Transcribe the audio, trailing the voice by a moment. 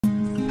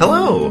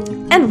Hello.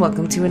 And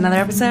welcome to another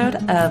episode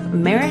of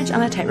Marriage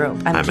on a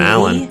Tightrope. I'm Katie.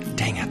 Allan.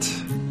 Dang it.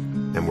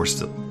 And we're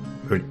still...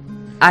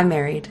 I'm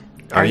married.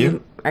 Are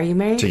you? Are you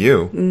married? To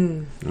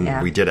you.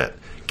 Yeah. We did it.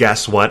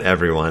 Guess what,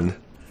 everyone?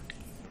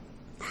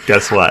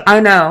 Guess what?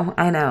 I know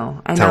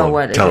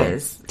what it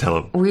is.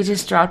 Tell them. We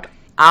just dropped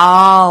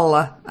all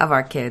of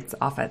our kids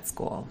off at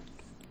school.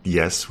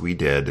 Yes, we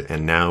did.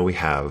 And now we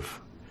have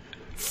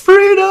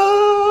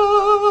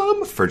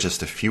freedom for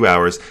just a few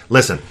hours.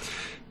 Listen,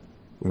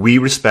 we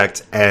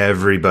respect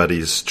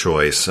everybody's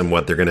choice and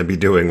what they're going to be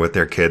doing with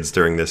their kids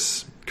during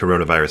this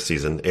coronavirus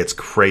season. It's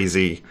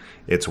crazy.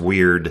 It's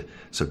weird.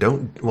 So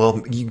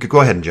you go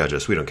ahead and judge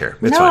us. We don't care.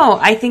 It's fine.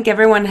 I think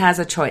everyone has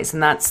a choice.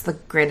 And that's the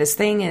greatest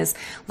thing is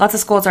lots of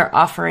schools are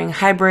offering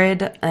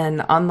hybrid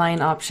and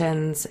online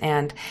options.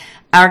 And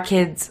our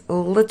kids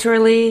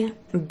literally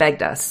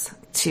begged us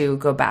to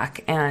go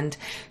back. And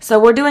so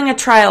we're doing a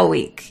trial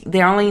week.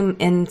 They're only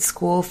in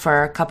school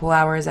for a couple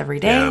hours every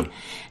day. Yeah.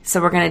 So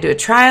we're going to do a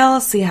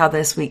trial, see how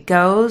this week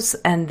goes.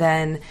 And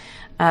then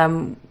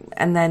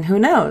who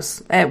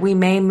knows? We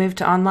may move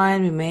to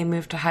online. We may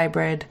move to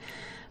hybrid.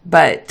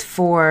 But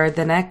for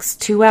the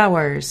next 2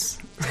 hours,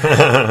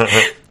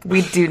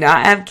 we do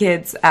not have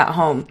kids at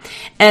home.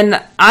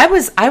 And I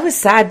was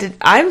sad.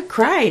 I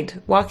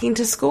cried walking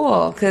to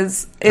school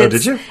because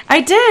did you?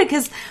 I did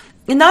because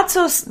not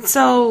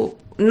so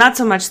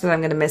much that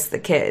I'm going to miss the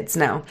kids.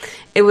 No,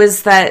 it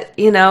was that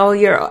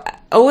you're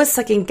always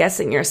second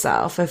guessing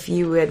yourself if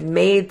you had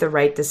made the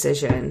right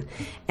decision,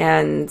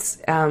 and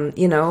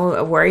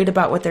worried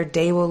about what their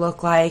day will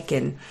look like.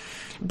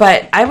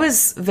 But I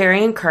was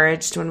very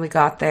encouraged when we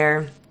got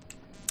there.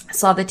 I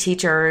saw the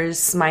teachers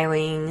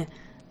smiling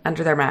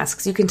under their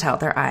masks. You can tell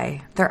their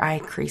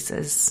eye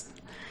creases.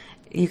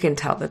 You can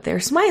tell that they're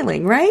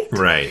smiling, right?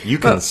 Right. You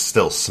can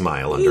still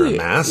smile under a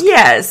mask.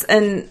 Yes,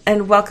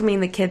 and welcoming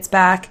the kids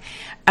back.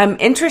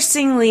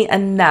 Interestingly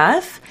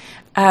enough,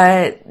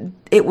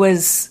 it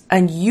was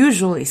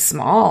unusually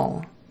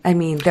small. I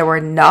mean, there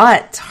were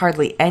not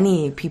hardly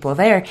any people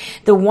there.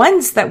 The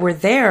ones that were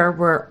there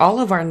were all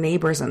of our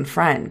neighbors and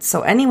friends.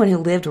 So anyone who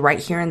lived right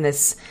here in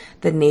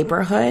the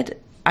neighborhood,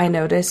 I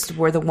noticed,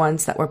 were the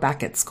ones that were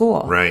back at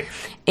school. Right.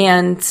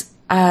 And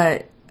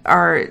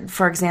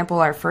for example,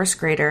 our first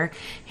grader,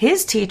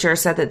 his teacher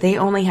said that they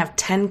only have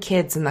 10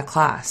 kids in the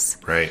class.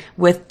 Right.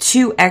 With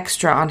 2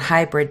 extra on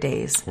hybrid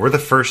days. We're the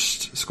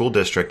first school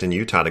district in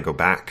Utah to go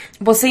back.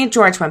 Well, St.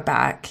 George went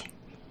back.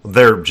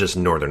 They're just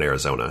northern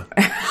Arizona.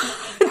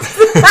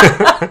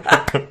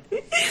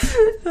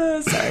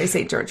 Sorry,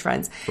 St. George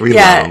friends. We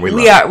love them.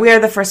 We are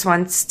the first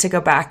ones to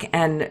go back,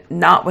 and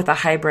not with a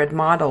hybrid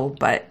model,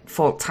 but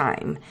full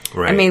time.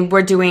 Right. I mean,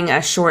 we're doing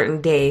a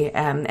shortened day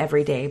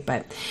every day,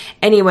 but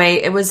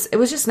anyway, it was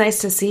just nice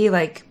to see.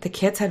 Like, the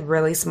kids had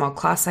really small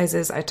class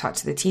sizes. I talked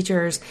to the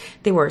teachers;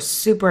 they were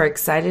super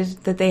excited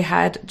that they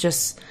had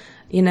just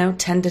 10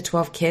 to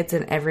 12 kids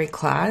in every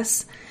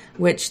class,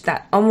 which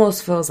that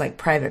almost feels like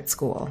private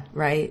school,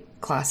 right?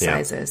 Class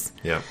sizes.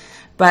 Yeah.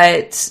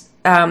 But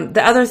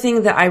the other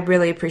thing that I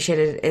really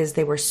appreciated is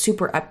they were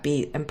super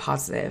upbeat and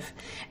positive.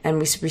 And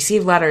we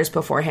received letters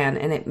beforehand,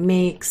 and it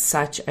makes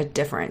such a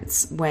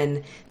difference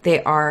when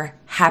they are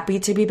happy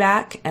to be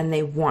back and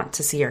they want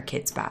to see our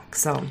kids back.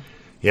 So,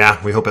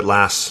 yeah, we hope it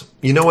lasts.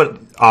 You know what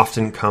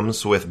often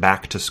comes with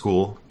back to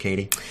school,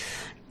 Katie?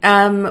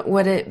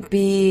 Would it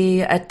be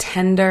a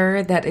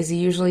tender that is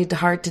usually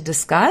hard to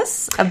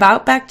discuss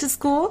about back to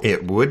school?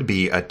 It would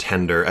be a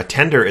tender. A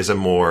tender is a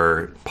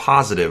more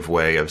positive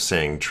way of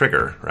saying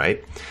trigger,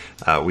 right?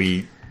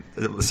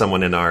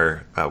 Someone in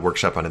our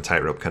workshop on a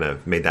tightrope kind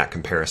of made that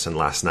comparison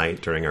last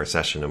night during our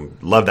session,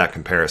 and loved that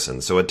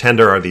comparison. So a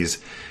tender are these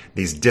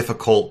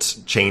difficult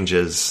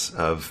changes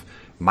of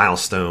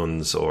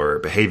milestones or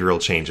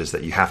behavioral changes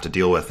that you have to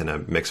deal with in a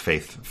mixed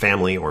faith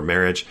family or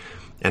marriage.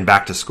 And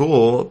back to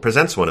school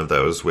presents one of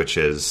those, which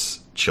is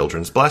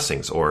children's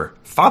blessings or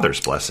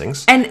father's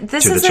blessings to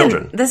the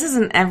children. This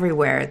isn't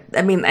everywhere.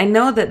 I mean, I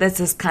know that this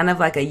is kind of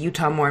like a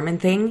Utah Mormon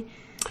thing.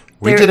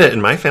 We did it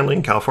in my family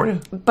in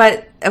California.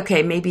 But,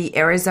 okay, maybe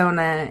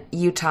Arizona,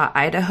 Utah,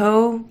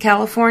 Idaho,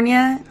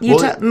 California,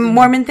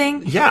 Mormon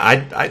thing? Yeah,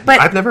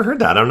 I've never heard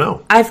that. I don't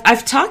know.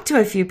 I've talked to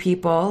a few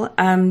people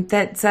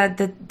that said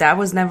that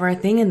was never a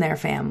thing in their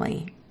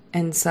family.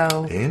 And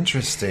so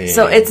interesting.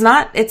 So it's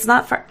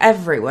not for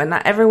everyone.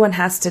 Not everyone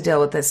has to deal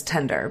with this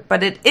tender,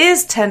 but it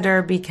is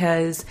tender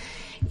because,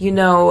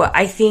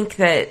 I think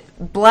that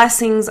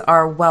blessings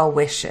are well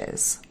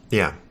wishes.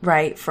 Yeah.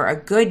 Right? For a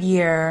good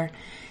year,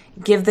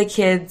 give the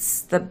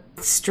kids the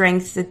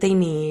strength that they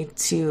need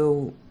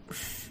to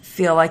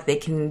feel like they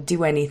can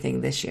do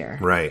anything this year.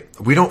 Right.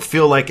 We don't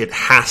feel like it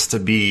has to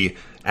be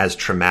as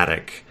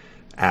traumatic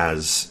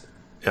as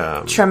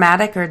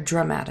traumatic or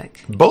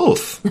dramatic?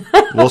 Both.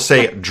 We'll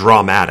say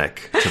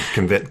dramatic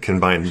to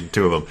combine the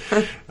two of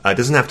them. It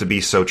doesn't have to be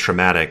so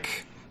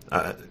traumatic.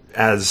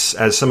 as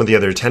some of the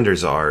other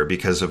tenders are,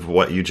 because of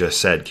what you just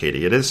said,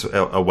 Katie. It is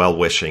a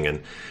well-wishing.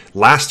 And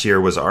last year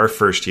was our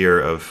first year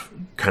of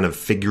kind of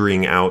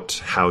figuring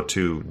out how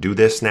to do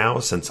this now,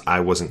 since I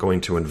wasn't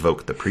going to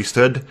invoke the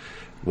priesthood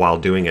while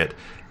doing it.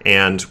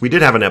 And we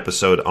did have an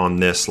episode on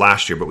this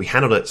last year, but we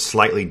handled it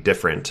slightly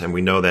different. And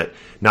we know that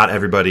not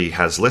everybody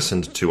has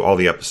listened to all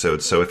the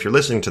episodes. So if you're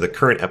listening to the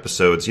current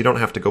episodes, you don't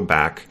have to go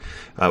back.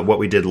 What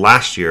we did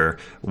last year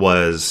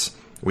was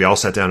we all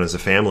sat down as a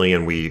family,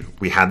 and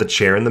we had the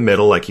chair in the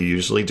middle like you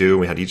usually do.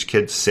 We had each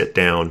kid sit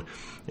down,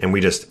 and we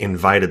just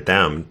invited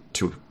them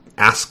to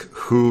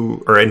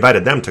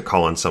invited them to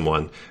call on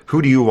someone.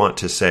 Who do you want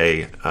to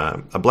say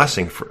a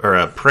blessing or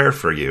a prayer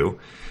for you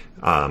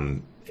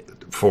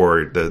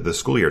for the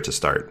school year to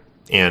start?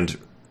 And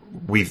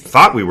we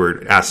thought we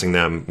were asking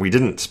them. We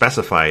didn't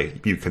specify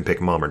you can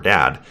pick mom or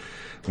dad.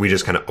 We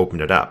just kind of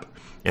opened it up.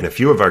 And a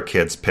few of our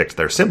kids picked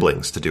their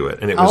siblings to do it.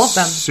 And it was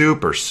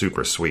super,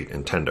 super sweet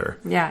and tender.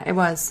 Yeah, it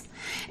was.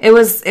 It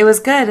was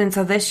good. And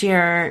so this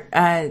year...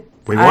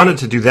 we wanted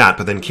to do that,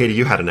 but then Katie,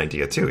 you had an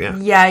idea too, yeah?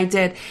 Yeah, I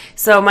did.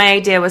 So my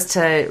idea was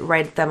to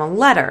write them a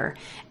letter.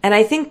 And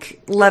I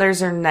think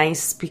letters are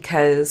nice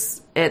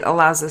because it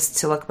allows us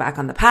to look back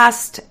on the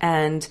past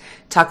and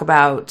talk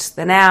about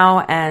the now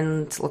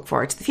and look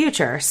forward to the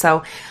future.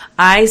 So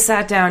I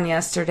sat down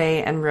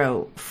yesterday and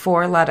wrote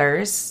 4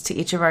 letters to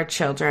each of our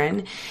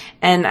children.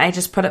 And I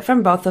just put it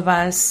from both of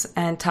us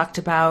and talked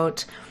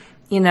about,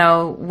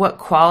 what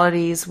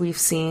qualities we've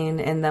seen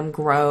in them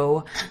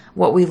grow,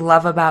 what we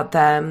love about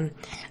them,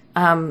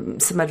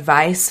 some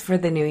advice for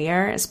the new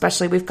year.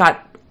 Especially, we've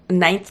got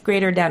 9th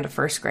grader down to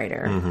 1st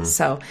grader. Mm-hmm.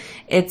 So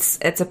it's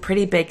a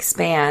pretty big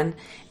span.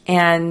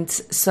 And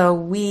so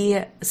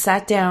we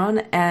sat down,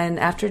 and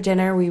after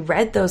dinner, we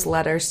read those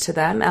letters to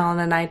them. Allan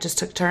and I just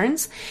took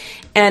turns,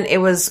 and it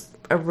was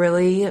a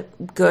really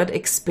good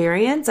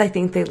experience. I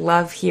think they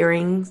love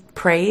hearing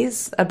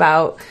praise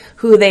about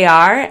who they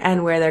are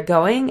and where they're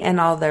going and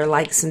all their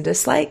likes and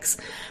dislikes.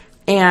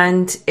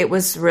 And it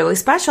was really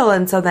special.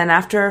 And so then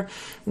after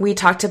we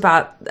talked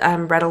about,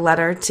 read a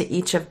letter to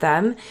each of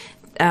them,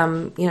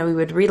 we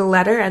would read a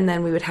letter, and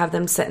then we would have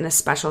them sit in a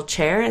special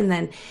chair, and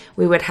then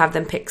we would have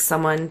them pick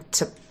someone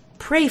to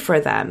pray for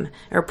them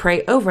or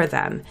pray over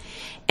them.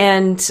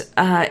 And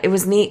it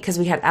was neat because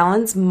we had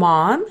Allan's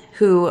mom,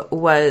 who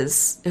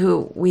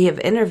we have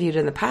interviewed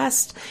in the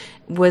past,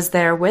 was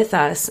there with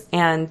us,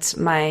 and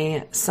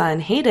my son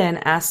Hayden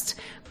asked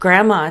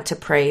Grandma to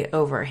pray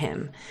over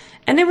him,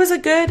 and it was a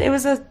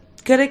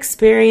good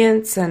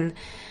experience. And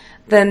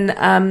then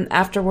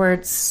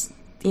afterwards,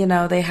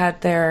 they had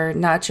their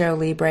Nacho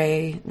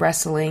Libre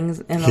wrestling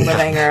in the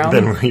living room.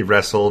 Then we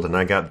wrestled, and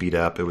I got beat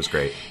up. It was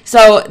great.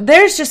 So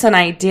there's just an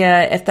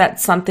idea, if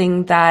that's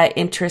something that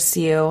interests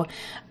you,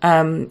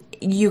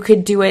 you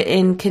could do it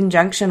in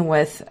conjunction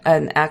with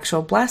an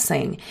actual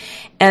blessing.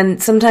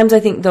 And sometimes I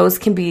think those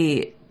can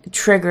be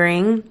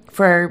triggering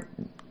for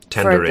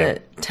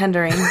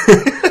tendering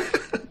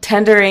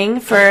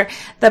for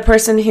the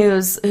person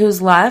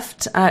who's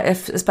left,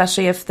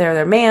 especially if they're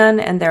their man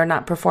and they're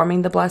not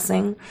performing the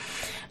blessing.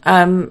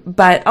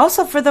 But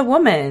also for the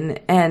woman,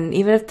 and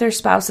even if their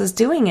spouse is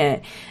doing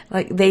it,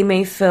 like they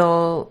may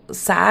feel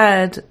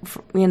sad,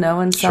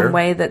 in some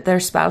way that their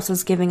spouse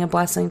is giving a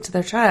blessing to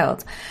their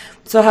child.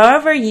 So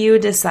however you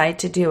decide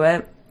to do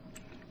it,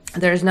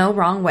 there's no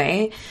wrong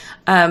way.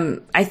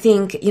 I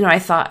think, I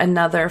thought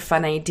another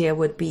fun idea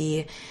would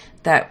be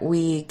that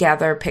we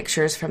gather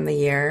pictures from the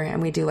year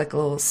and we do like a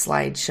little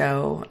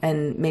slideshow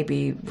and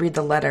maybe read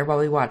the letter while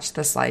we watch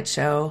the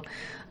slideshow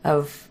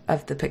of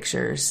the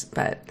pictures.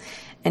 But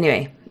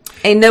anyway,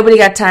 ain't nobody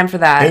got time for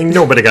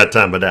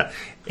that.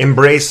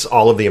 Embrace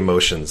all of the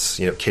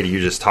emotions. Katie, you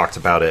just talked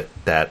about it,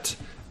 that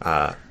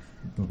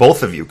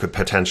both of you could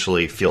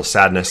potentially feel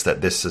sadness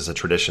that this is a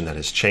tradition that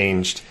has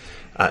changed.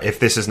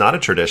 If this is not a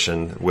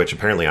tradition, which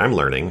apparently I'm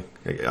learning,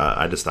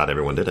 I just thought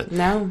everyone did it.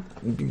 No.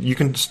 You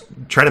can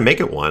try to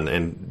make it one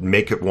and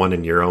make it one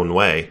in your own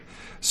way.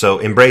 So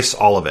embrace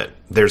all of it.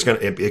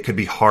 It could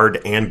be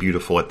hard and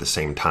beautiful at the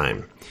same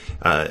time.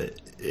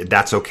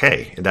 That's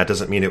okay. That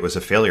doesn't mean it was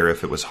a failure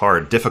if it was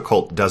hard.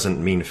 Difficult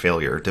doesn't mean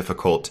failure.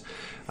 Difficult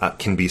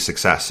can be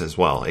success as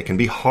well. It can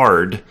be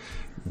hard,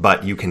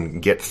 but you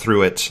can get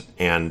through it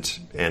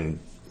and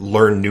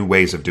learn new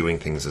ways of doing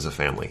things as a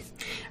family.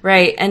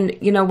 Right. And,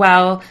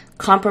 while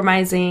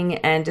compromising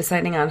and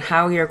deciding on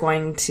how you're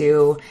going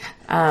to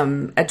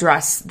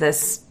address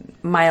this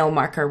mile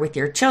marker with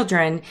your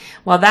children,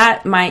 while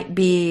that might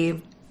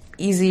be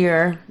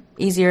easier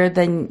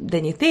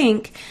than you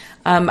think,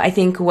 I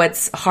think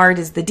what's hard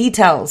is the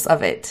details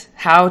of it,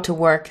 how to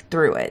work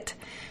through it.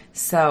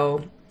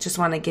 So just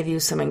want to give you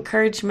some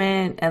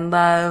encouragement and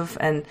love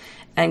and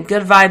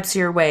good vibes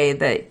your way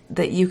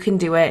that you can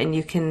do it and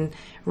you can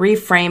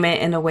reframe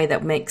it in a way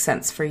that makes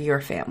sense for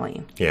your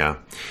family. Yeah.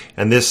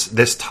 And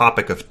this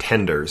topic of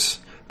tenders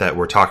that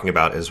we're talking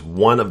about is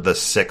one of the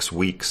 6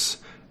 weeks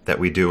that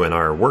we do in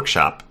our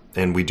workshop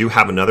And we do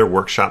have another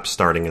workshop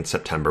starting in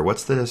September.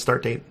 What's the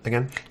start date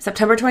again?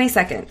 September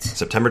 22nd.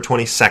 September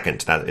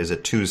 22nd. That is a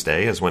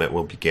Tuesday is when it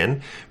will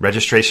begin.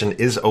 Registration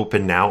is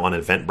open now on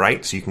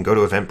Eventbrite. So you can go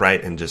to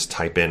Eventbrite and just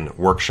type in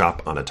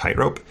workshop on a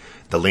tightrope.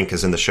 The link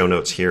is in the show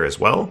notes here as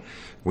well.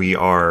 We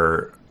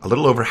are a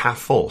little over half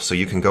full. So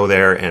you can go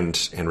there and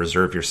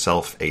reserve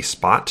yourself a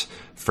spot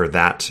for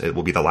that. It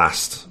will be the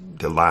last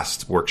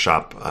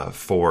workshop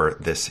for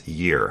this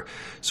year.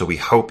 So we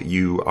hope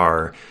you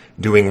are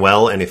doing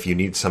well, and if you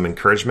need some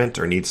encouragement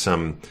or need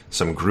some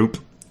group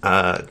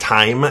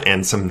time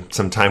and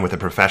some time with a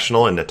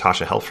professional and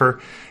Natasha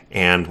Helfer,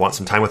 and want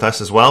some time with us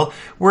as well,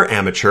 we're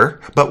amateur,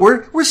 but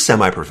we're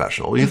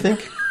semi-professional. What do you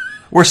think?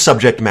 We're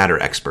subject matter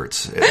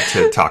experts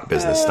to talk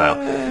business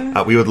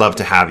style. We would love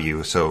to have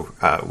you, so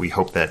we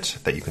hope that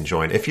you can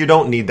join. If you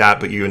don't need that,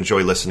 but you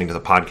enjoy listening to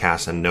the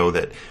podcast and know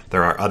that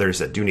there are others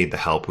that do need the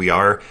help, we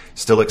are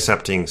still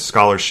accepting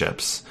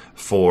scholarships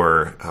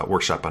for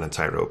Workshop on a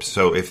Tightrope.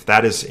 So if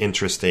that is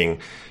interesting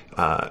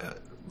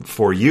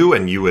for you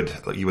and you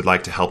would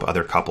like to help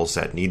other couples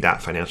that need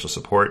that financial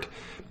support,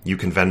 you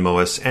can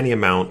Venmo us any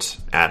amount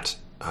at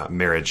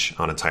Marriage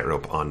on a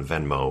Tightrope on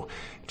Venmo.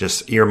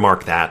 Just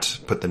earmark that,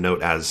 put the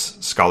note as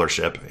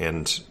scholarship,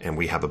 and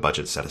we have a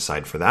budget set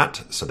aside for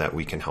that so that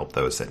we can help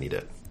those that need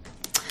it.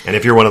 And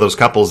if you're one of those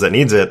couples that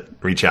needs it,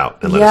 reach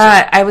out and let us know.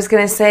 Yeah, I was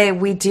going to say,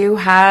 we do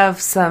have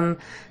some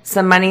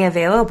money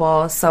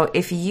available. So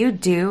if you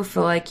do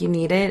feel like you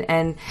need it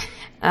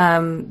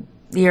and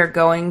you're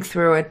going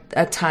through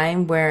a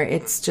time where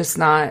it's just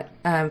not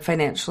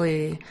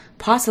financially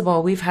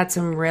possible, we've had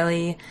some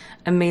really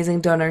amazing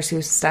donors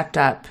who stepped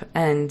up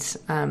and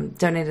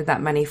donated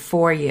that money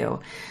for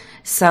you.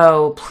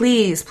 So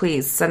please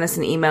send us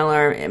an email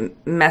or a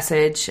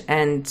message,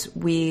 and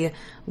we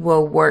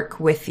will work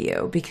with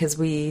you, because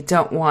we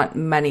don't want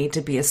money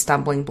to be a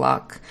stumbling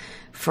block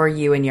for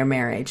you and your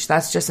marriage.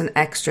 That's just an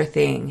extra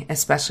thing,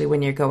 especially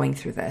when you're going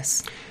through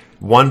this.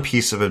 One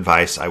piece of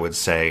advice I would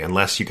say,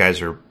 unless you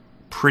guys are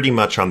pretty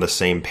much on the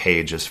same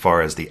page as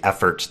far as the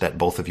effort that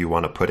both of you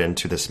want to put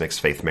into this mixed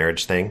faith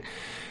marriage thing,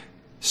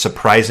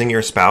 surprising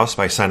your spouse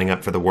by signing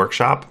up for the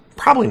workshop,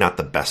 probably not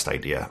the best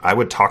idea. I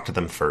would talk to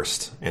them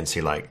first and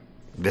see, like,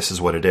 this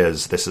is what it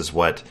is. This is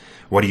what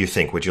do you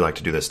think? Would you like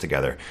to do this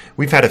together?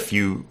 We've had a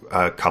few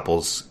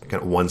couples,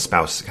 one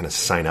spouse kind of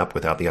sign up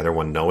without the other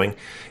one knowing.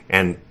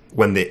 And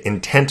when the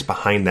intent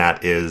behind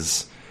that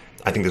is,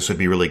 I think this would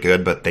be really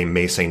good, but they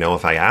may say no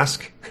if I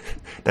ask,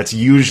 that's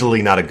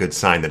usually not a good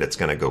sign that it's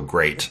going to go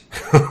great.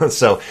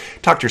 So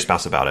talk to your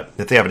spouse about it.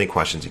 If they have any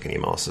questions, you can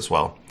email us as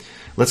well.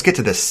 Let's get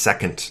to the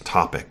second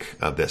topic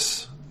of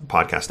this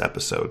podcast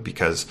episode,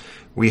 because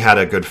we had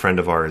a good friend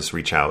of ours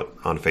reach out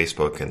on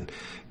Facebook and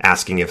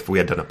asking if we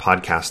had done a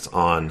podcast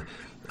on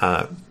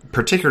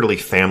particularly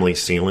family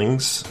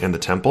sealings in the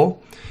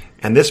temple.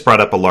 And this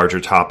brought up a larger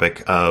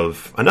topic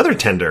of another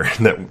tender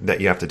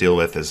that you have to deal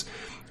with, is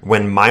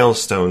when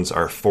milestones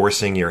are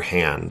forcing your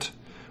hand,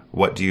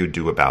 what do you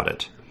do about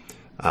it?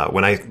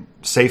 When I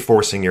say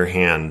forcing your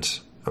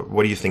hand,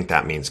 what do you think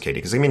that means, Katie?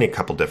 Because I mean a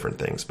couple different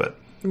things, but...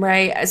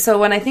 Right. So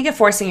when I think of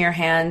forcing your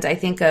hand, I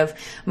think of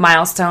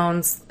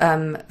milestones,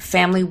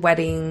 family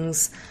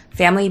weddings,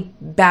 family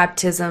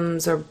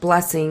baptisms or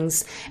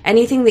blessings,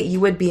 anything that you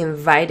would be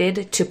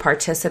invited to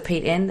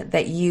participate in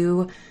that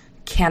you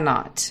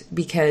cannot,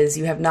 because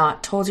you have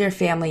not told your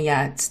family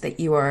yet that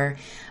you are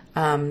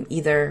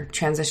either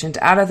transitioned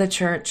out of the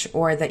church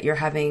or that you're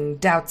having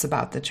doubts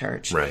about the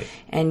church. Right.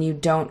 And you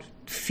don't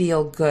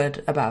feel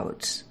good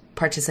about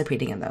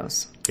participating in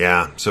those.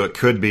 Yeah, so it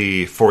could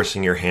be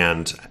forcing your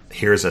hand.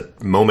 Here's a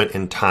moment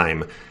in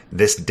time.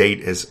 This date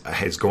is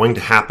going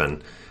to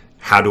happen.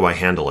 How do I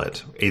handle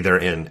it? Either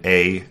in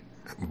A,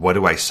 what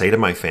do I say to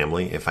my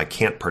family if I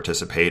can't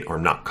participate or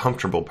I'm not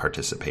comfortable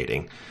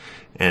participating?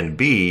 And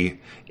B,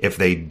 if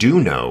they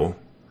do know,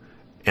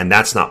 and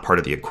that's not part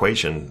of the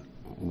equation,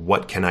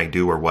 what can I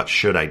do or what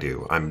should I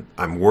do?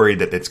 I'm worried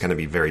that it's going to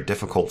be very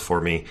difficult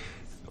for me.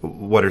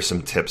 What are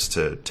some tips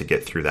to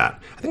get through that?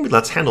 I think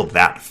let's handle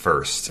that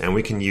first, and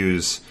we can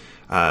use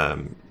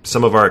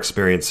some of our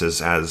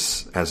experiences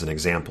as an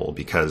example,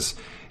 because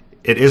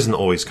it isn't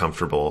always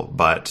comfortable,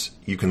 but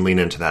you can lean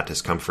into that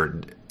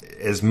discomfort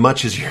as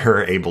much as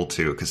you're able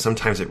to, because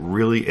sometimes it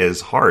really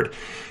is hard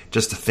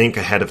just to think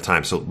ahead of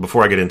time. So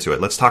before I get into it,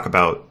 let's talk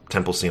about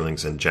temple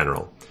sealings in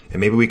general, and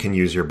maybe we can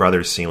use your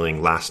brother's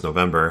sealing last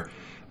November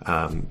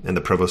in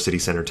the Provo City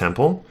Center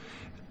Temple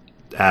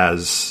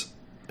as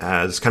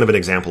kind of an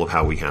example of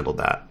how we handled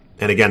that.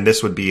 And again,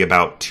 this would be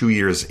about 2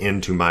 years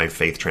into my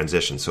faith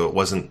transition, so it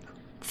wasn't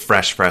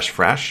fresh.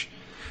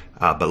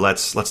 But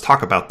let's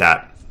talk about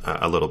that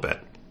a little bit.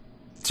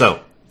 So,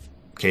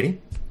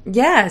 Katie?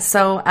 Yeah,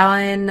 so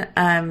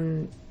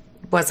Allan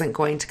wasn't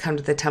going to come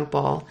to the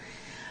temple,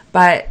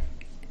 but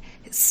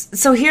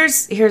so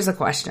here's a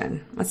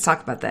question. Let's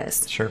talk about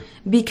this. Sure.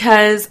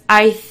 Because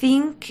I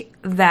think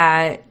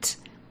that,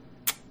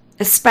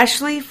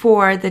 especially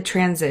for the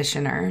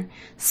transitioner,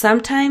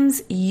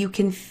 sometimes you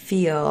can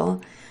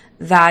feel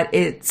that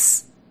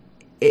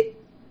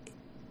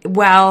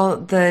while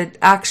the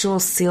actual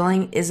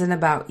sealing isn't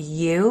about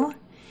you,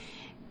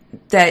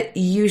 that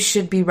you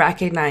should be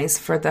recognized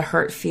for the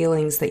hurt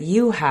feelings that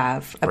you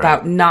have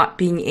about not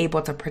being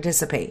able to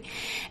participate.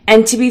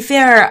 And to be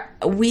fair,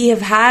 we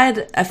have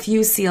had a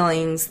few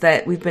sealings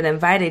that we've been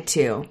invited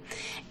to,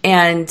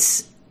 and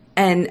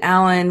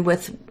Allan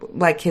with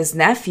like his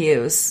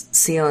nephew's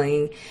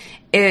sealing,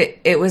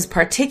 it was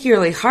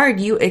particularly hard.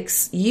 You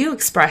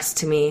expressed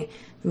to me,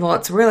 well,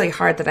 it's really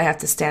hard that I have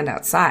to stand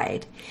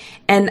outside.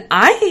 And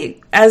I,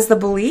 as the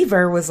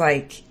believer, was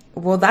like,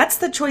 well, that's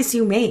the choice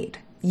you made.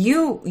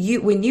 You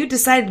when you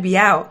decided to be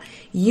out,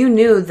 you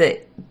knew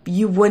that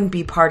you wouldn't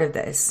be part of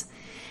this.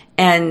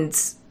 And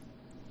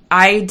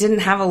I didn't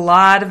have a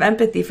lot of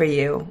empathy for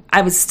you.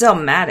 I was still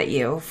mad at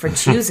you for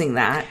choosing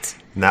that.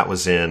 And that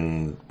was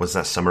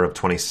that summer of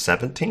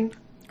 2017?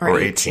 Or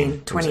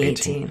 18?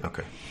 2018.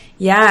 Okay.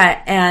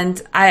 Yeah,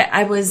 and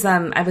I was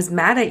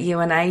mad at you,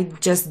 and I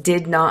just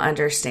did not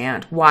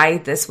understand why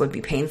this would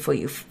be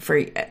painful for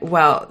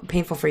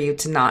you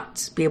to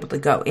not be able to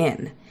go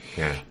in.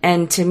 Yeah.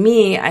 And to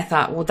me, I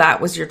thought, well, that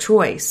was your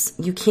choice.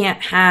 You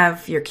can't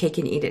have your cake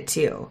and eat it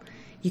too.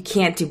 You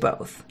can't do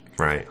both.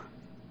 Right.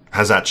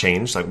 Has that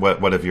changed? Like,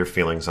 what have your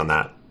feelings on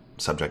that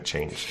subject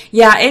changed?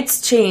 Yeah,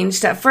 it's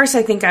changed. At first,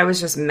 I think I was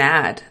just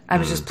mad. I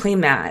was just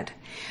plain mad.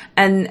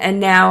 And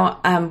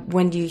now,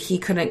 when he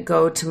couldn't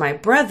go to my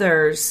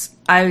brother's,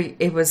 I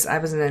was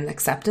in an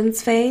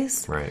acceptance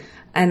phase. Right.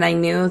 And I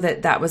knew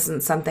that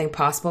wasn't something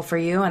possible for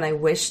you, and I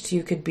wished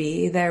you could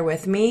be there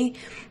with me,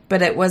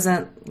 but it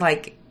wasn't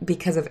like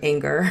because of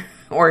anger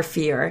or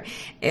fear.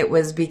 It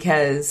was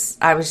because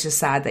I was just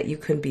sad that you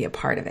couldn't be a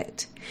part of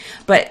it.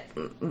 But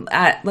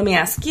let me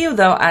ask you,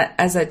 though,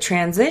 as a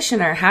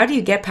transitioner, how do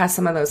you get past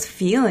some of those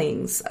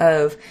feelings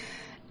of,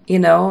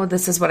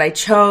 this is what I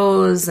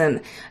chose,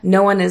 and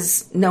no one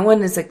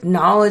is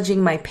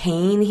acknowledging my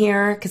pain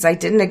here, because I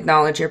didn't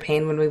acknowledge your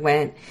pain when we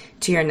went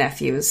to your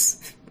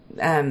nephew's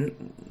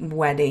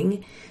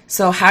wedding.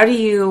 So how do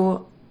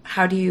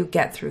you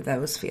get through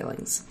those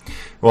feelings?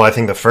 Well, I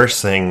think the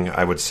first thing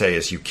I would say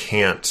is you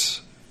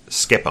can't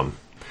skip them.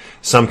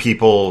 Some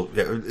people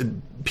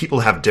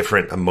have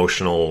different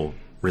emotional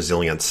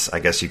resilience, I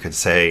guess you could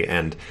say,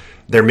 and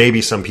there may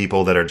be some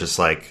people that are just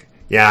like,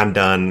 yeah, I'm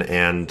done,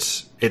 and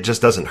it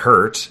just doesn't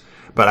hurt.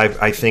 But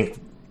I think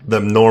the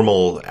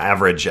normal,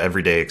 average,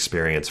 everyday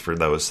experience for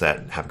those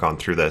that have gone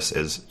through this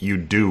is you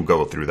do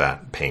go through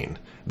that pain.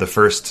 The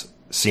first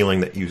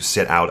sealing that you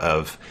sit out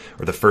of,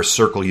 or the first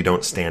circle you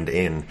don't stand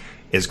in,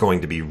 is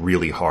going to be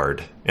really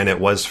hard. And it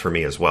was for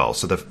me as well.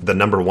 So the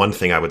number one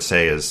thing I would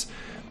say is,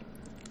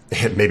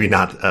 maybe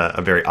not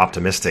a very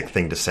optimistic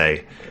thing to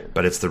say,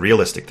 but it's the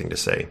realistic thing to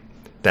say,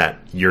 that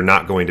you're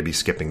not going to be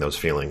skipping those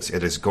feelings.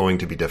 It is going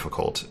to be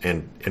difficult.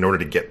 And in order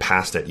to get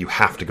past it, you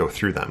have to go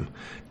through them.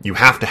 You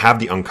have to have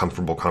the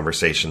uncomfortable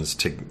conversations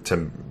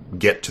to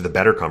get to the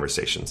better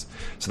conversations.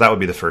 So that would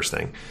be the first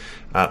thing.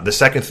 The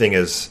second thing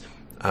is,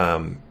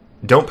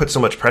 don't put so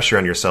much pressure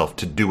on yourself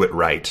to do it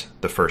right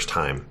the first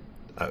time.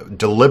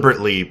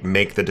 Deliberately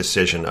make the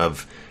decision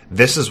of,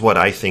 this is what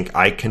I think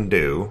I can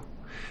do,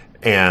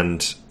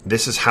 and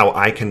this is how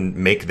I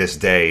can make this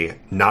day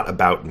not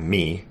about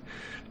me,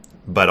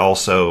 but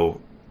also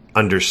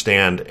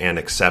understand and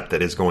accept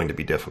that it's going to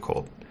be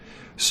difficult.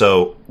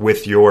 So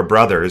with your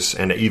brothers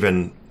and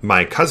even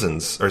my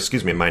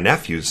my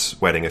nephew's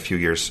wedding a few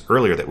years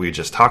earlier that we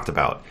just talked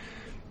about,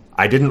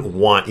 I didn't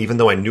want, even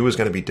though I knew it was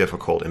going to be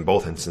difficult in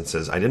both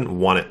instances, I didn't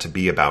want it to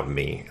be about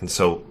me. And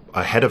so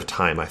ahead of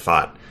time, I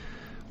thought,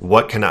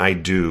 what can I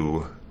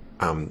do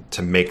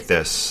to make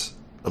this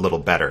a little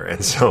better?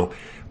 And so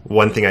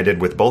one thing I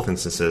did with both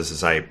instances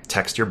is I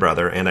text your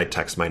brother and I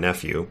text my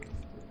nephew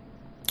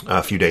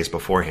a few days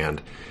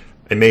beforehand.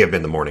 It may have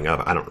been the morning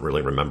of, I don't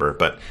really remember,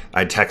 but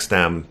I text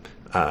them,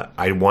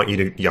 I want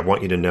you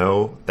to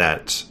know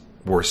that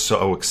we're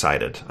so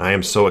excited. I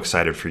am so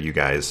excited for you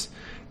guys.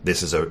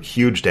 This is a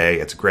huge day.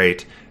 It's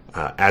great.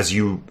 As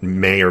you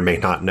may or may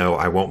not know,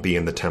 I won't be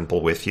in the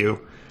temple with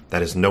you.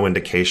 That is no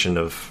indication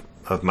of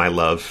my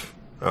love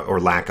or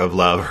lack of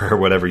love or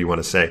whatever you want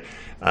to say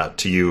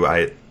to you.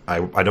 I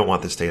don't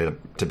want this day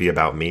to be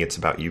about me. It's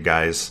about you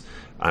guys.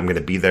 I'm going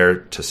to be there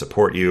to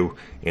support you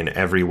in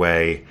every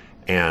way,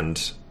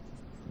 and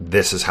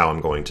this is how I'm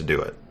going to do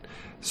it.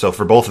 So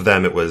for both of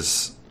them, it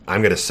was,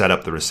 I'm going to set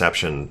up the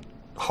reception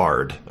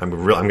hard. I'm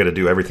going to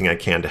do everything I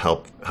can to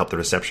help the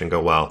reception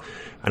go well.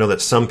 I know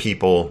that some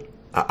people,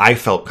 I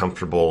felt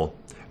comfortable,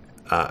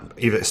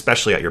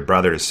 especially at your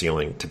brother's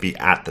sealing, to be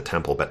at the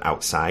temple but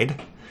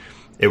outside.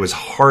 It was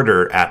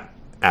harder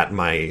at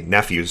my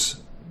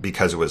nephew's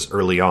because it was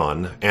early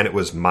on and it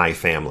was my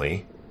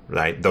family,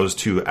 right? Those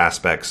two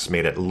aspects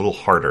made it a little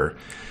harder.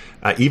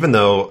 Even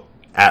though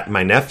at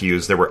my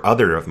nephew's there were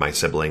other of my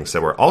siblings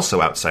that were also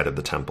outside of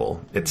the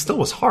temple, it still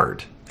was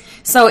hard.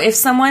 So if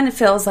someone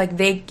feels like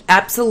they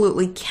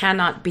absolutely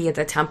cannot be at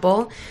the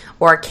temple,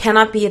 or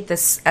cannot be at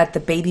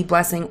the baby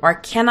blessing, or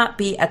cannot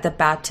be at the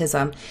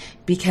baptism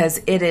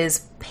because it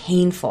is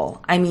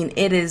painful, I mean,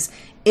 it is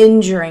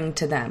injuring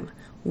to them,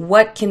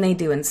 what can they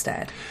do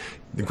instead?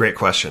 Great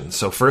question.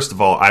 So first of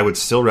all, I would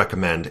still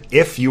recommend,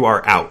 if you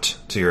are out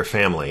to your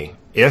family,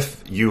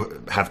 if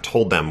you have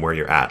told them where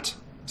you're at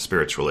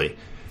spiritually,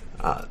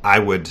 I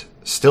would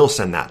still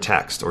send that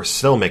text or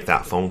still make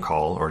that phone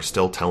call or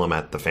still tell them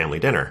at the family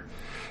dinner.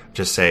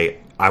 Just say,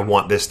 I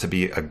want this to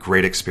be a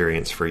great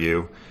experience for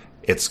you.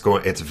 It's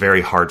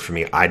very hard for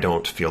me. I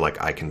don't feel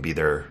like I can be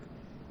there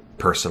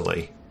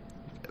personally.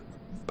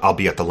 I'll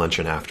be at the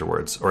luncheon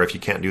afterwards. Or if you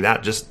can't do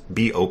that, just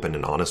be open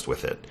and honest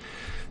with it.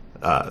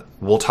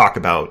 We'll talk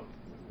about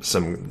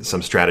some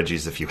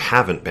strategies if you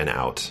haven't been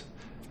out.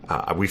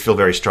 We feel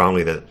very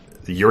strongly that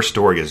your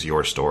story is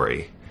your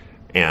story,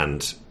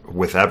 and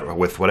with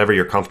whatever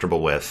you're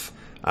comfortable with,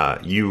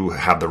 you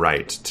have the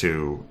right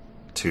to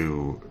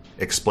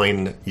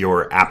explain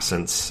your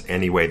absence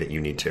any way that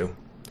you need to,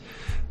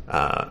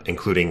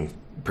 including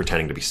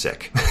pretending to be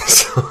sick.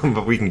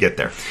 But we can get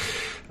there.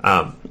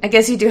 I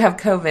guess you do have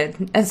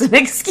COVID as an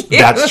excuse.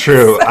 That's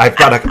true. I've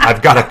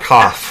got a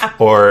cough,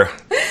 or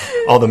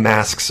all the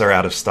masks are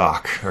out of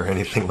stock, or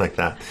anything like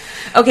that.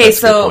 Okay, that's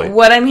so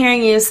what I'm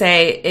hearing you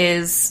say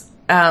is,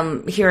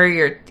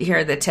 here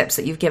are the tips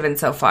that you've given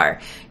so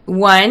far.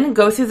 1,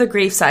 go through the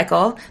grief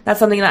cycle. That's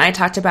something that I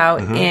talked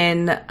about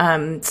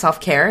in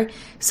self-care.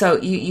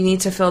 So you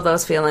need to feel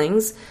those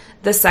feelings.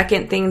 The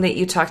second thing that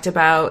you talked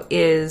about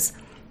is,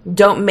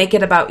 don't make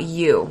it about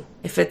you.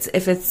 If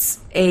it's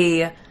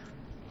a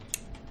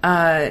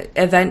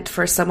event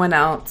for someone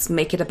else,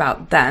 make it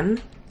about them.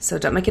 So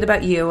don't make it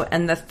about you.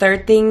 And the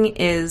third thing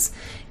is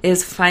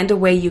find a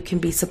way you can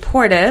be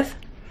supportive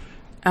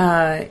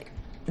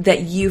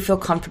that you feel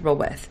comfortable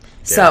with.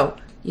 Yeah. So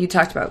you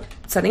talked about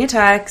sending a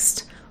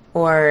text,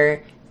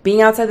 or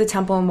being outside the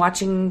temple and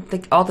watching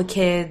all the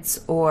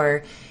kids,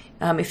 or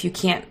if you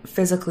can't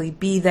physically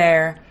be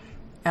there,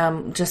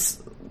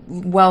 just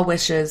well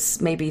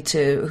wishes maybe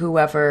to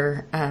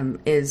whoever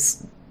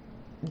is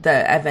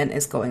the event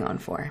is going on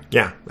for.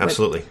 Yeah,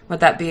 absolutely. Would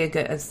that be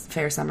a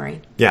fair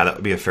summary? Yeah, that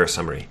would be a fair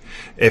summary.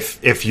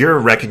 If you're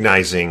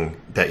recognizing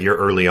that you're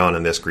early on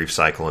in this grief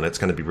cycle and it's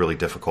going to be really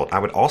difficult, I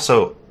would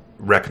also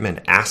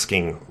recommend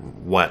asking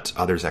what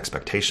others'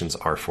 expectations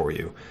are for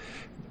you,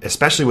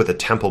 especially with a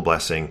temple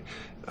blessing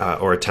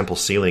or a temple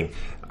sealing.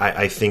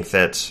 I think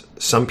that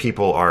some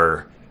people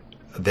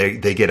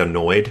they get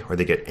annoyed or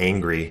they get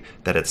angry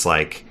that it's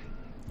like,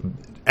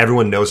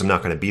 everyone knows I'm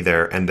not going to be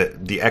there, and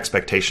the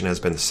expectation has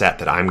been set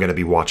that I'm going to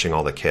be watching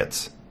all the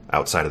kids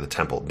outside of the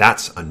temple.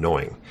 That's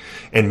annoying.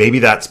 And maybe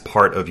that's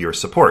part of your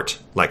support.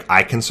 Like,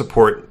 I can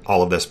support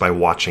all of this by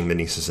watching the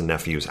nieces and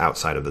nephews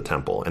outside of the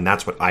temple, and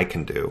that's what I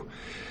can do.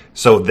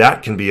 So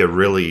that can be a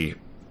really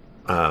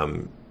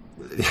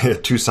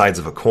two sides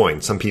of a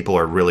coin. Some people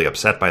are really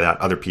upset by that.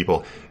 Other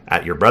people,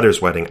 at your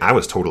brother's wedding, I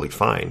was totally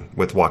fine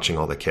with watching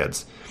all the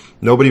kids.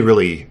 Nobody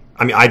really...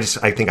 I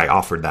think I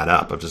offered that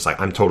up. I'm just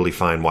like, I'm totally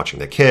fine watching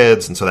the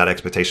kids. And so that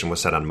expectation was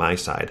set on my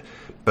side.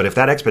 But if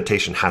that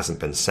expectation hasn't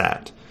been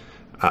set,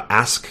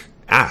 ask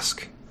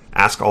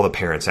all the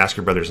parents, ask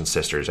your brothers and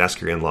sisters,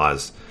 ask your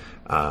in-laws.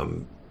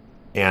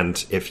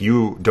 And if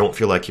you don't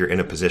feel like you're in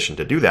a position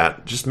to do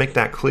that, just make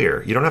that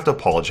clear. You don't have to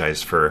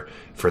apologize for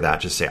that.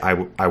 Just say,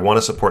 I want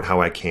to support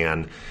how I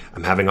can.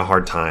 I'm having a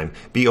hard time.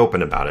 Be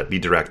open about it. Be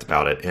direct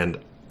about it. And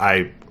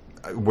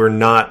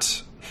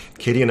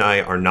Katie and I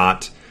are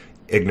not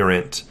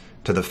ignorant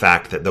to the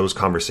fact that those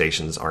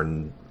conversations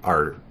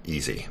are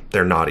easy.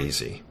 They're not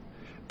easy.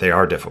 They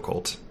are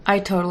difficult. I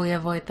totally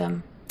avoid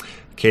them.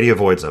 Katie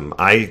avoids them.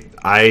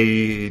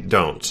 I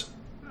don't.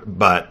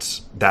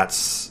 But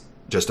that's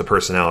just a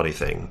personality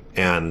thing.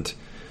 And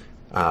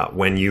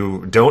when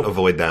you don't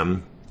avoid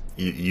them,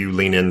 you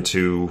lean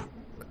into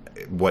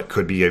what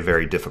could be a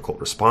very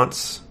difficult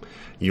response.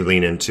 You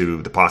lean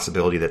into the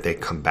possibility that they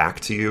come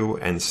back to you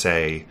and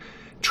say,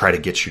 try to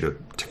get you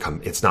to come.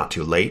 It's not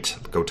too late.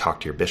 Go talk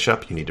to your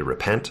bishop. You need to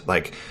repent.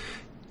 Like,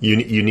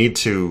 you need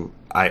to,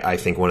 I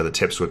think one of the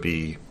tips would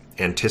be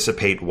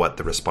anticipate what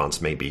the response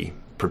may be.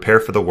 Prepare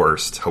for the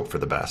worst, hope for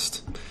the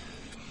best.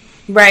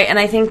 Right. And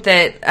I think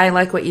that I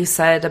like what you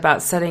said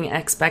about setting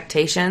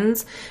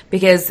expectations,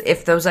 because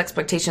if those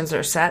expectations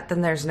are set,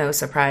 then there's no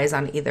surprise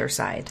on either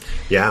side.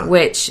 Yeah.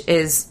 Which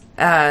is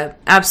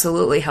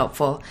absolutely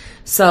helpful.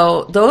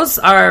 So those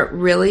are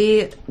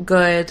really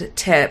good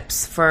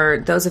tips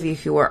for those of you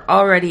who are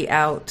already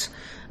out.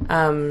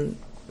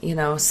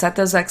 Set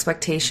those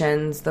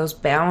expectations, those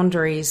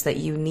boundaries that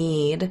you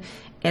need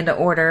in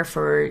order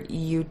for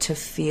you to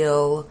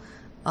feel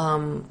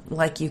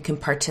like you can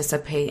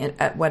participate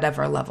at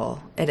whatever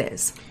level it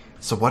is.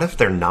 So what if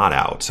they're not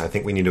out? I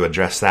think we need to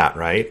address that,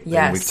 right?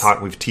 Yes.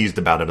 And we've teased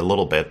about it a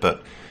little bit,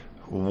 but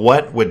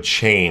what would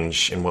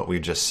change in what we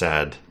just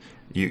said?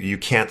 You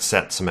can't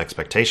set some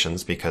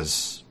expectations,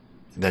 because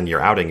then you're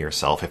outing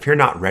yourself. If you're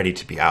not ready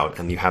to be out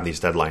and you have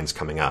these deadlines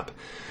coming up,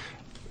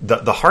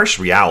 the harsh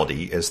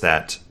reality is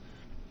that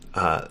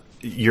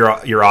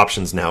your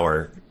options now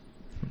are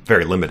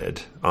very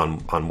limited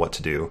on what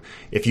to do.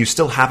 If you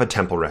still have a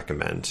temple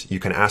recommend, you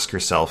can ask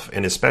yourself,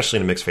 and especially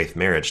in a mixed faith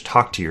marriage,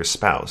 talk to your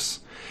spouse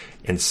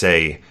and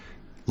say,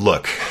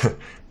 look,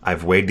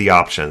 I've weighed the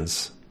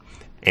options,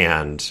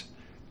 and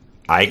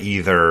I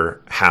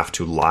either have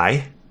to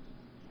lie,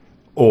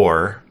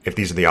 or if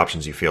these are the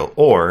options you feel,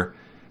 or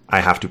I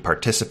have to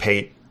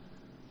participate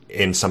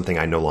in something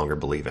I no longer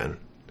believe in.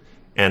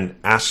 And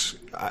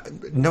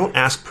don't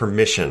ask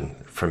permission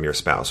from your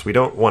spouse. We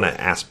don't want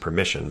to ask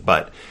permission,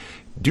 but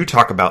do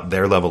talk about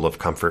their level of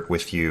comfort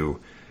with you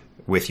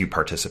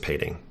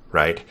participating,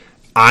 right?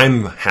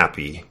 I'm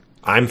happy,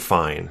 I'm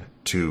fine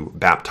to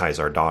baptize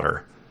our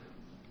daughter,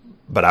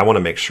 but I want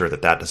to make sure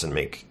that doesn't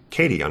make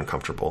Katie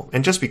uncomfortable.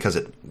 And just because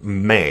it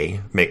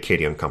may make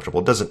Katie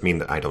uncomfortable doesn't mean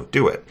that I don't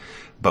do it,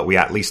 but we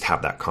at least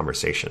have that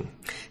conversation.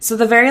 So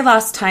the very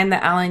last time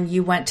that, Allan,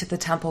 you went to the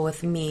temple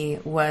with me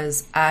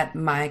was at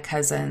my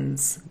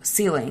cousin's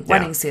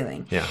wedding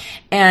sealing. Yeah.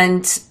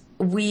 And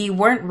we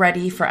weren't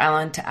ready for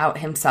Allan to out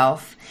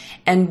himself,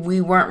 and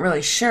we weren't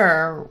really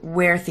sure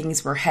where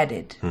things were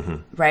headed,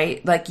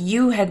 right? Like,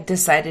 you had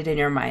decided in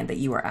your mind that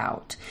you were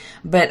out,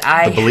 but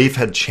the belief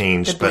had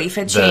changed.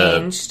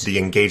 The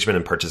engagement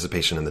and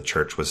participation in the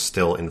church was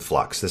still in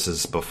flux. This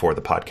is before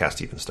the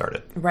podcast even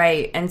started.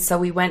 Right. And so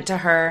we went to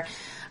her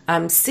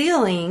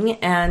sealing,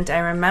 and I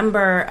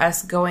remember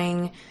us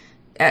going...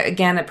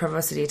 Again, at Provo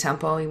City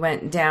Temple, we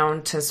went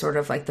down to sort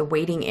of like the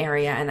waiting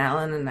area, and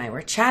Allan and I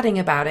were chatting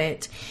about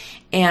it.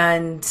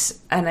 And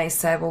I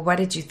said, well, what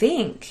did you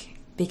think?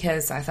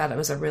 Because I thought it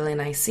was a really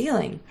nice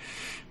sealing.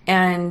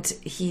 And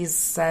he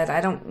said, I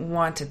don't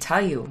want to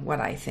tell you what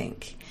I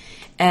think.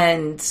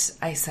 And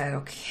I said,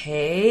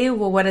 okay,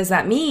 well, what does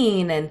that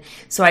mean? And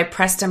so I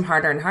pressed him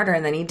harder and harder.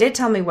 And then he did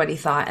tell me what he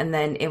thought. And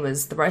then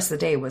the rest of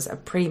the day was a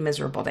pretty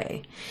miserable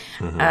day.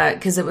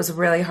 Because it was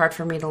really hard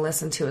for me to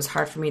listen to. It was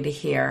hard for me to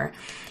hear.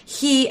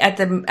 He, at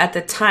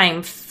the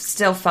time,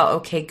 still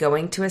felt okay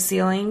going to a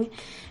sealing.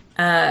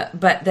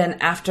 But then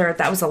after,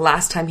 that was the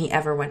last time he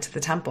ever went to the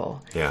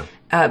temple. Yeah.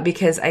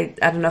 Because I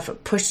don't know if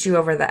it pushed you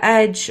over the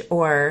edge,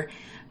 or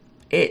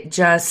it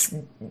just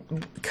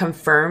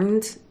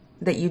confirmed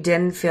that you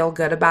didn't feel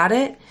good about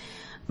it.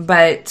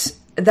 But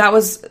that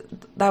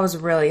was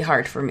really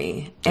hard for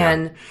me.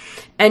 Yeah.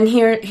 And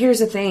here's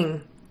the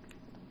thing.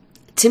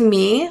 To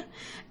me,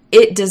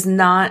 it does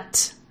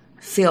not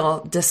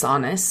feel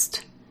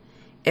dishonest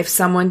if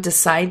someone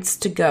decides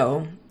to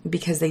go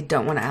because they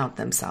don't want to out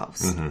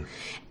themselves.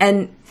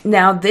 And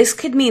now this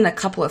could mean a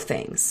couple of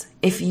things.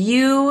 If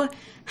you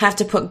have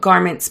to put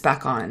garments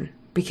back on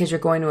because you're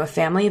going to a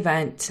family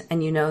event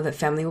and you know that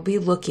family will be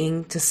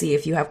looking to see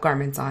if you have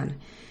garments on,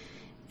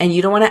 and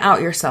you don't want to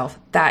out yourself,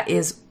 that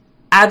is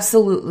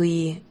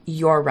absolutely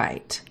your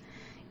right.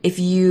 If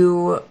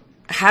you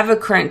have a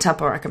current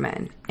temple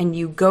recommend and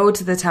you go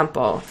to the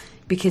temple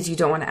because you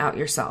don't want to out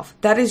yourself,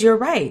 that is your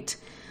right.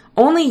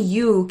 Only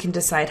you can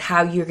decide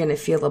how you're going to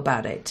feel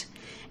about it.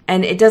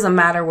 And it doesn't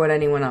matter what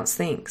anyone else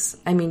thinks.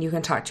 I mean, you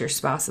can talk to your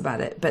spouse about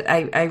it, but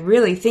I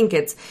really think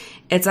it's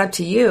up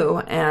to you.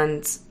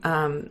 And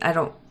I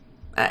don't.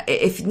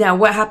 Now,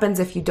 what happens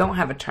if you don't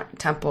have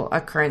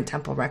a current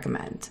temple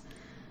recommend?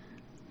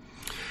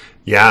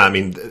 Yeah, I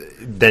mean,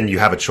 then you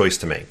have a choice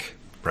to make,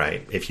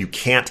 right? If you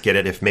can't get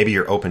it, if maybe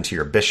you're open to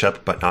your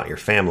bishop but not your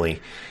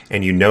family,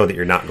 and you know that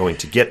you're not going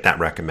to get that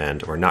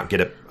recommend or not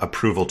get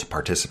approval to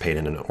participate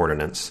in an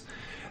ordinance,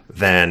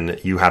 then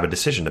you have a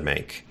decision to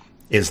make.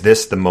 Is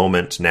this the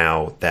moment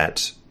now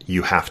that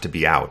you have to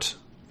be out,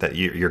 that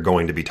you're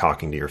going to be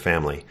talking to your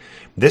family?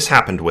 This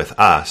happened with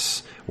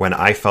us when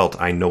I felt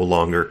I no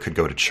longer could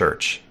go to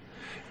church.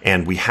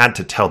 And we had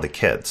to tell the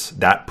kids.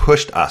 That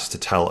pushed us to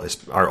tell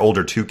our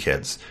older two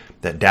kids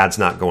that Dad's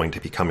not going to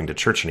be coming to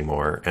church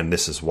anymore, and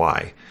this is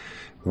why.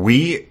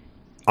 We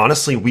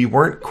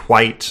weren't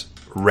quite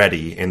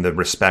ready in the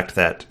respect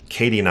that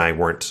Katie and I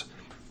weren't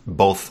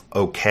both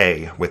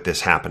okay with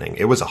this happening.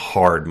 It was a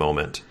hard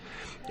moment.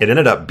 It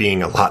ended up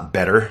being a lot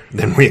better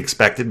than we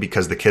expected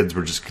because the kids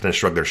were just going to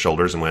shrug their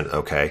shoulders and went,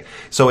 okay.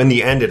 So in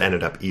the end, it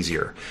ended up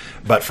easier.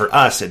 But for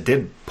us, it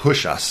did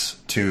push us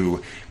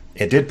to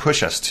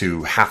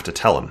have to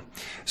tell them.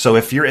 So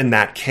if you're in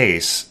that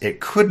case, it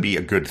could be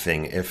a good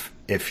thing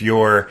if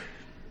you're,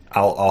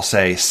 I'll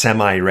say,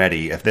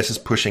 semi-ready, if this is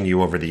pushing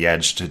you over the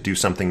edge to do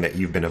something that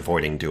you've been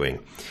avoiding doing.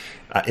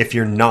 If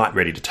you're not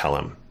ready to tell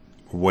them,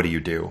 what do you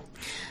do?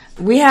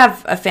 We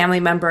have a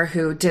family member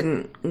who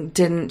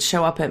didn't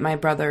show up at my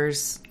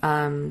brother's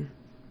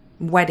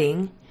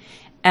wedding,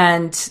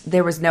 and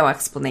there was no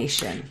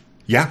explanation.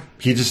 Yeah,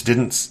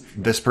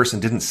 this person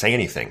didn't say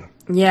anything.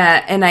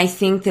 Yeah, and I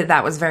think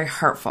that was very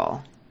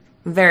hurtful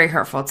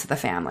to the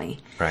family.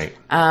 Right.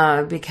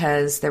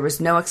 Because there was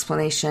no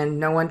explanation.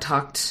 No one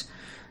talked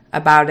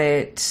about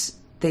it.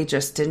 They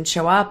just didn't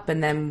show up,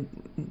 and then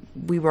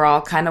we were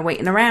all kind of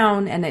waiting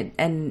around,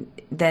 and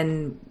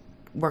then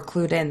we're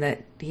clued in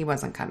that he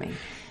wasn't coming.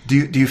 Do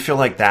you feel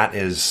like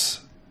that's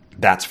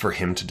for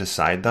him to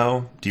decide,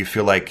 though? Do you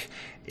feel like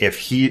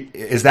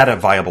is that a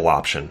viable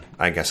option?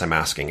 I guess I'm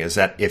asking. Is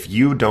that if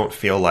you don't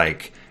feel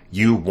like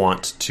you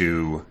want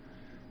to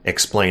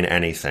explain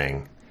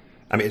anything,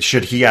 I mean,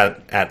 should he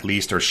at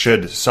least, or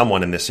should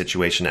someone in this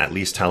situation at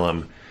least tell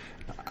him,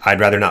 I'd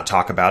rather not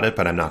talk about it,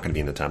 but I'm not going to be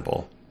in the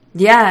temple?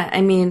 Yeah,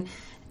 I mean,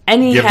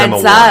 Any give them a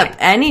heads warning. up,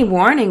 any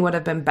warning would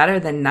have been better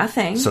than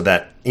nothing. So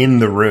that in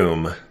the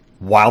room,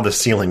 while the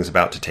sealing is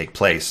about to take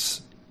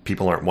place,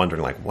 people aren't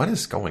wondering, like, what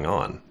is going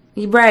on?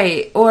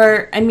 Right.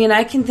 Or, I mean,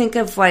 I can think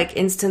of like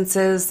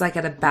instances like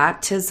at a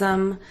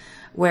baptism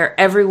where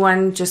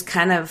everyone just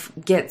kind of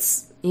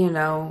gets,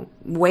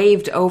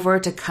 waved over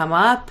to come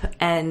up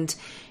and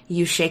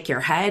you shake your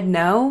head.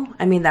 No.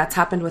 I mean, that's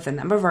happened with a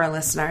number of our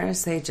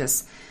listeners. They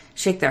just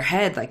shake their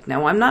head like,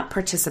 no, I'm not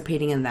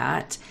participating in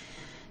that.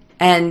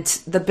 And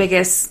the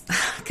biggest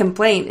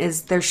complaint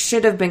is there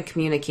should have been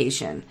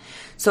communication.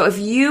 So if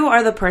you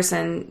are the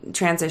person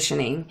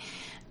transitioning,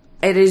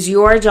 it is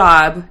your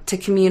job to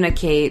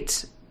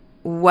communicate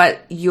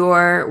what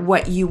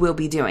you will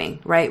be doing,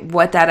 right?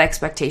 What that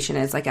expectation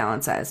is, like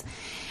Allan says.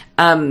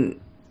 And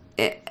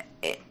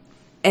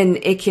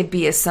it could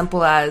be as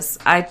simple as,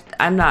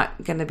 I'm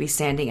not going to be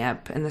standing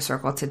up in the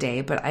circle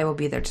today, but I will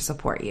be there to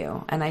support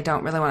you. And I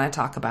don't really want to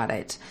talk about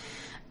it.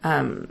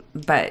 And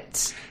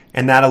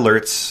that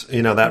alerts,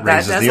 that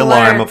raises the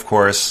alarm, of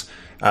course.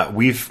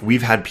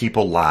 We've had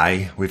people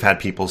lie. We've had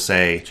people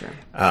say, sure.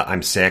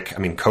 I'm sick. I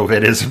mean,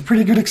 COVID is a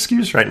pretty good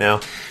excuse right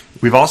now.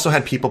 We've also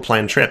had people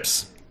plan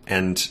trips.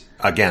 And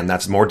again,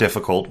 that's more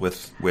difficult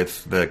with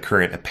the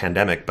current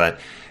pandemic. But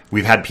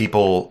we've had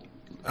people,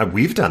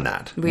 we've done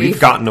that. We've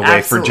gotten away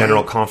absolutely. for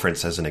General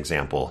Conference, as an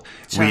example.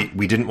 Sure.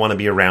 We didn't want to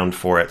be around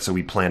for it, so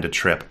we planned a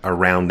trip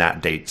around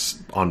that date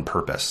on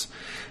purpose.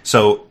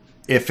 So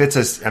if it's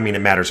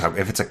it matters how,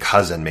 if it's a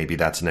cousin, maybe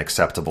that's an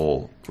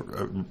acceptable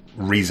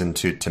reason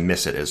to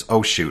miss it is,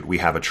 oh shoot, we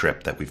have a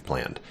trip that we've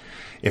planned.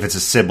 If it's a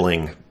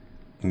sibling,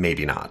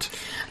 maybe not.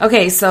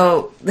 Okay,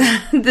 so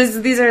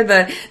these are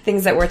the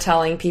things that we're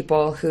telling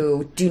people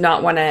who do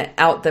not want to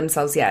out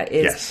themselves yet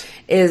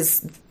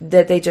is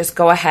that they just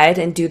go ahead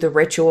and do the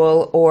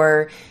ritual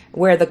or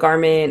wear the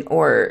garment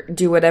or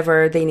do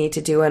whatever they need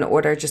to do in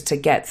order just to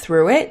get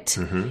through it.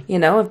 Mm-hmm.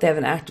 If they have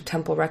an active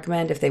temple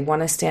recommend, if they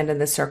want to stand in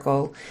the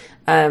circle,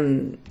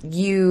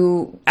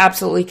 you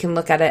absolutely can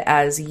look at it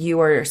as you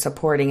are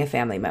supporting a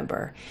family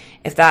member.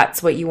 If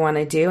that's what you want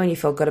to do and you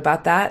feel good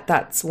about that,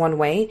 that's one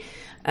way.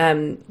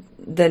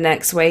 The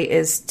next way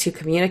is to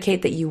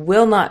communicate that you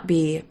will not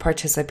be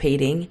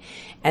participating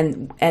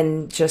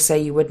and just say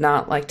you would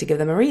not like to give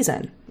them a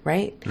reason,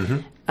 right?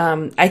 Mm-hmm.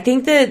 I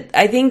think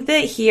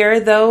that here,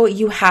 though,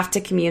 you have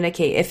to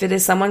communicate. If it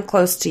is someone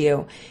close to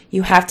you,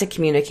 you have to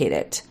communicate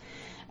it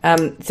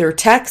through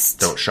text.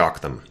 Don't shock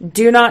them.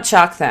 Do not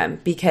shock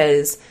them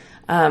because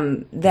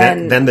then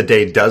the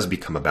day does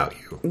become about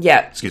you.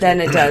 Yeah,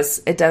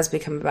 it does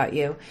become about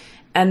you.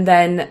 And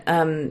then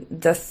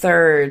the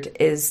third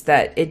is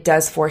that it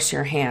does force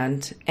your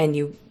hand and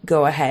you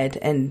go ahead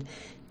and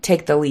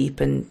take the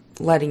leap and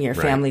letting your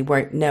family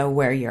know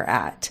where you're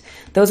at.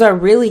 Those are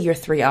really your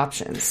three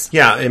options.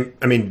 Yeah,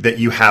 I mean, that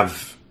you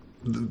have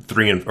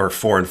 3 or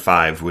 4 and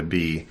 5 would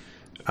be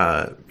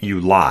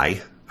you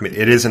lie. I mean,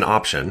 it is an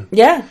option.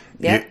 Yeah.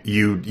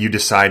 You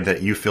decide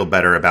that you feel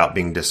better about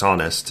being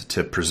dishonest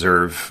to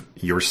preserve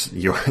your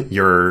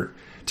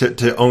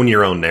to own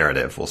your own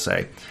narrative, we'll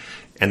say.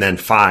 And then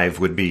 5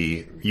 would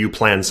be you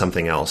plan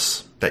something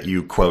else that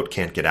you, quote,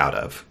 can't get out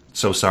of.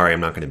 So sorry, I'm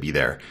not going to be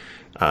there.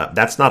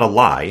 That's not a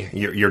lie.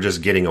 You're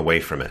just getting away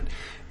from it.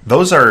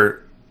 Those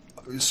are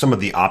some of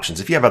the options.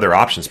 If you have other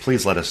options,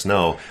 please let us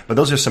know. But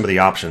those are some of the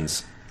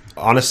options.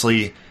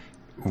 Honestly,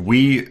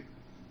 we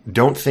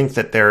don't think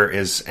that there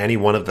is any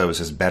one of those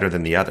is better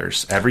than the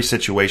others. Every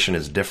situation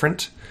is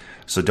different.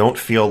 So don't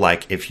feel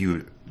like if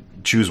you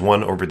choose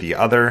one over the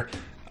other,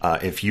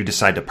 if you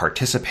decide to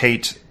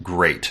participate,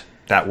 great.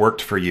 That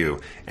worked for you.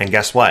 And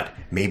guess what?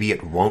 Maybe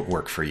it won't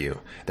work for you.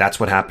 That's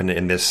what happened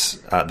in this,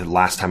 the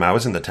last time I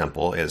was in the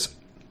temple is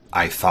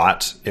I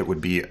thought it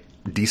would be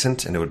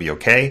decent and it would be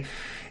okay.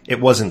 It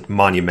wasn't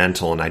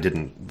monumental and I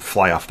didn't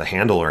fly off the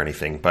handle or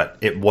anything, but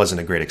it wasn't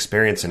a great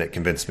experience and it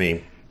convinced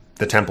me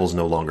the temple's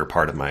no longer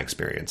part of my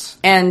experience.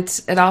 And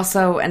it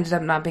also ended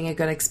up not being a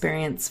good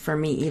experience for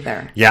me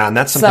either. Yeah, and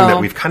that's something that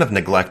we've kind of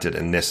neglected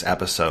in this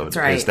episode,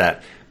 is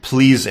that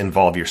please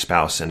involve your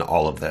spouse in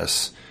all of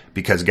this,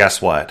 because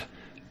guess what?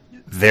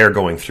 They're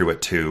going through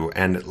it too,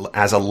 and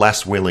as a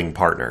less willing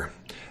partner.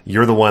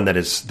 You're the one that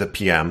is the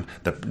PM,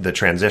 the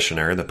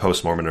transitioner, the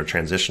post-Mormon or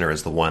transitioner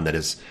is the one that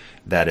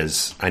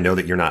is, I know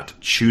that you're not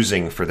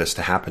choosing for this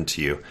to happen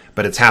to you,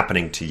 but it's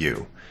happening to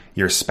you.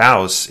 Your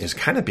spouse is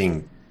kind of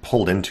being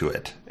pulled into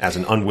it as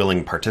an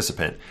unwilling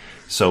participant.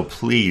 So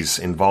please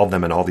involve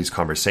them in all these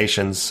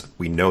conversations.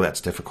 We know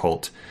that's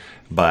difficult,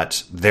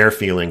 but their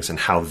feelings and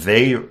how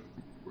they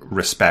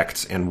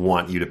respect and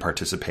want you to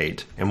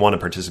participate and want to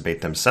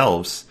participate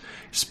themselves,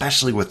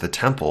 especially with the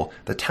temple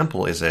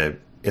is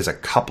a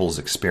couple's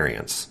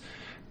experience.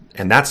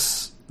 And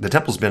the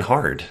temple's been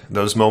hard.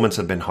 Those moments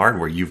have been hard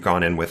where you've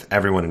gone in with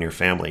everyone in your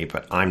family,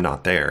 but I'm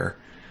not there.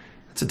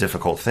 It's a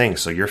difficult thing.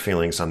 So your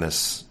feelings on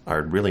this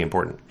are really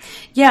important.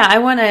 Yeah, I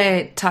want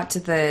to talk to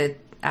the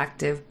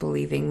active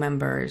believing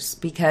members,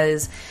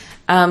 because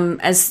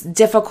as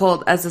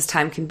difficult as this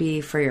time can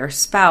be for your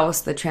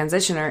spouse, the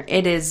transitioner,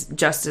 it is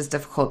just as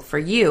difficult for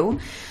you,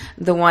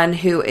 the one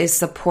who is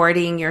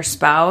supporting your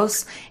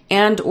spouse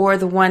and or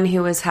the one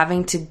who is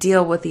having to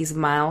deal with these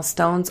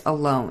milestones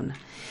alone.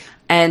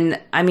 And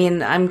I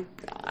mean,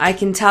 I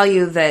can tell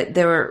you that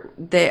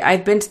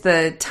I've been to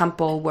the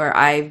temple where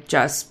I've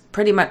just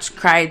pretty much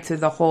cried through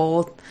the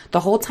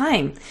whole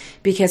time,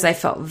 because I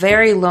felt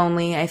very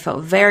lonely. I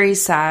felt very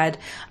sad.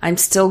 I'm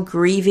still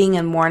grieving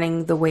and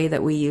mourning the way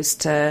that we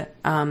used to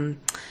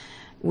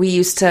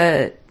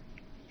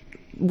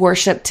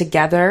worship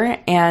together,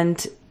 and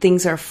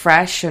things are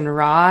fresh and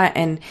raw,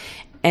 and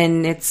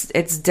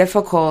it's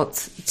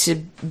difficult to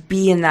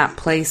be in that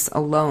place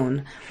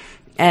alone.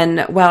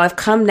 And while I've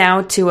come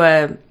now to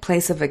a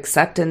place of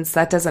acceptance,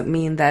 that doesn't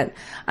mean that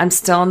I'm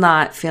still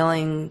not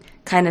feeling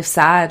kind of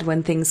sad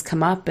when things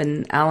come up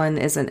and Allan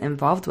isn't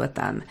involved with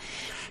them.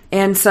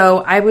 And so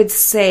I would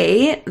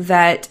say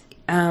that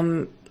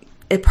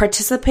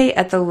participate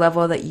at the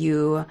level that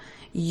you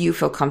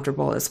feel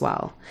comfortable as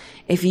well.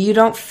 If you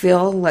don't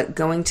feel like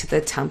going to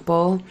the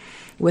temple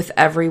with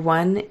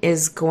everyone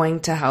is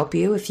going to help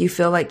you, if you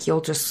feel like you'll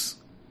just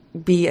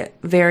be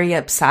very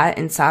upset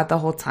and sad the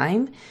whole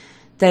time,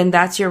 then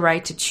that's your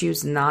right to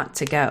choose not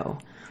to go.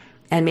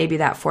 And maybe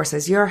that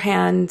forces your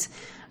hand.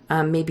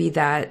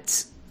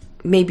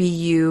 Maybe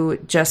you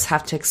just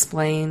have to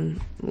explain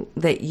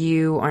that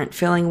you aren't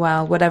feeling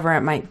well, whatever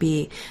it might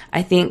be.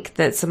 I think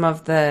that some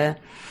of the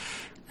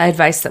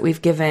advice that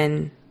we've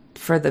given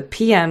for the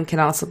PM can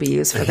also be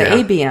used for the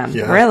ABM,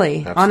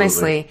 really, absolutely.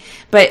 Honestly.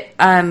 But,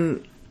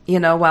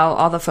 while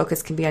all the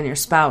focus can be on your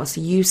spouse,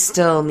 you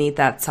still need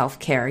that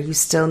self-care. You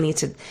still need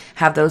to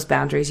have those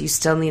boundaries. You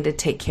still need to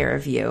take care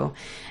of you.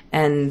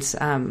 And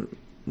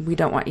we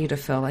don't want you to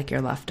feel like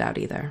you're left out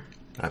either.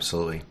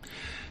 Absolutely.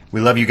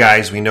 We love you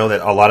guys. We know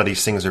that a lot of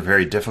these things are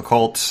very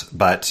difficult,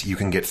 but you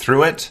can get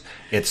through it.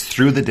 It's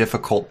through the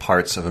difficult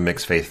parts of a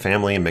mixed faith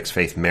family and mixed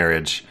faith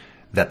marriage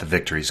that the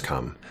victories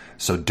come.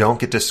 So don't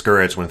get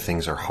discouraged when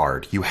things are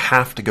hard. You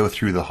have to go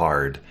through the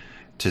hard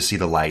to see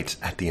the light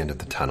at the end of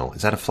the tunnel.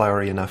 Is that a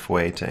flowery enough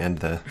way to end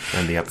the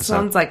episode?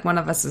 Sounds like one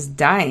of us is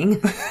dying.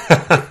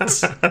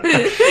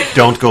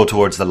 Don't go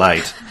towards the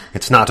light.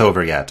 It's not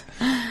over yet.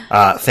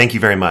 Thank you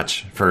very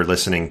much for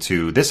listening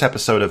to this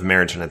episode of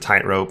Marriage on a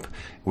Tightrope.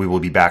 We will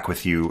be back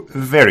with you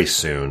very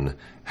soon.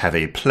 Have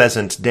a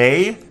pleasant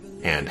day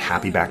and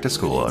happy back to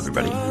school,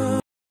 everybody.